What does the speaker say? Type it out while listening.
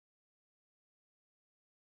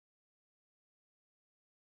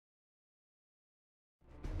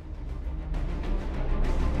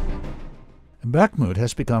Bahkmut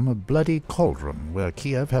has become a bloody cauldron where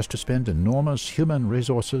Kiev has to spend enormous human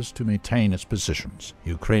resources to maintain its positions.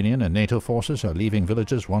 Ukrainian and NATO forces are leaving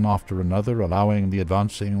villages one after another, allowing the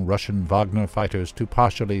advancing Russian Wagner fighters to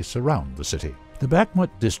partially surround the city. The Bahkmut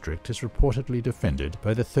district is reportedly defended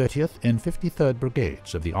by the 30th and 53rd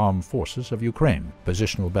Brigades of the Armed Forces of Ukraine.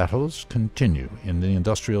 Positional battles continue in the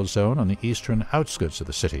industrial zone on the eastern outskirts of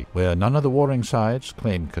the city, where none of the warring sides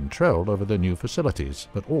claim control over the new facilities,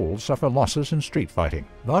 but all suffer losses in street fighting.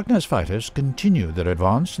 Wagner's fighters continue their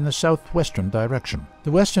advance in the southwestern direction.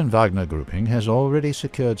 The Western Wagner grouping has already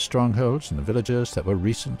secured strongholds in the villages that were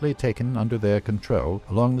recently taken under their control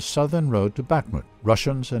along the southern road to Bahkmut.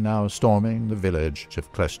 Russians are now storming the village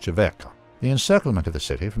of Kleshcheverka. The encirclement of the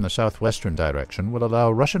city from the southwestern direction will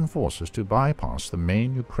allow Russian forces to bypass the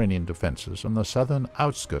main Ukrainian defenses on the southern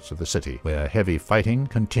outskirts of the city, where heavy fighting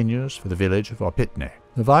continues for the village of Opitne.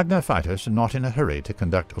 The Wagner fighters are not in a hurry to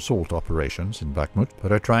conduct assault operations in Bahkmut,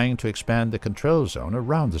 but are trying to expand the control zone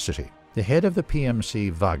around the city. The head of the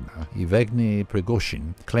PMC Wagner, Yevgeny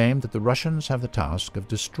Prigozhin, claimed that the Russians have the task of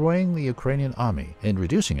destroying the Ukrainian army and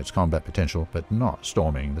reducing its combat potential, but not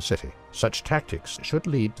storming the city. Such tactics should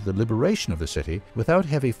lead to the liberation of the city without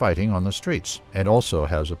heavy fighting on the streets, and also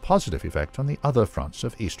has a positive effect on the other fronts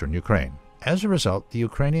of eastern Ukraine. As a result, the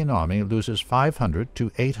Ukrainian army loses 500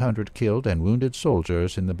 to 800 killed and wounded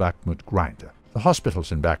soldiers in the Bahkmut grind. The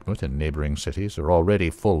hospitals in Bahkmut and neighboring cities are already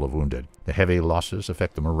full of wounded. The heavy losses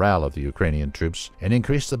affect the morale of the Ukrainian troops and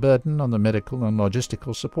increase the burden on the medical and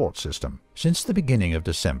logistical support system. Since the beginning of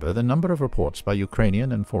December, the number of reports by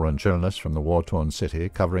Ukrainian and foreign journalists from the war-torn city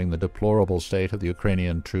covering the deplorable state of the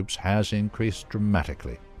Ukrainian troops has increased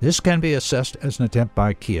dramatically. This can be assessed as an attempt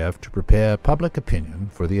by Kiev to prepare public opinion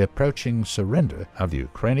for the approaching surrender of the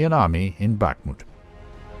Ukrainian army in Bahkmut.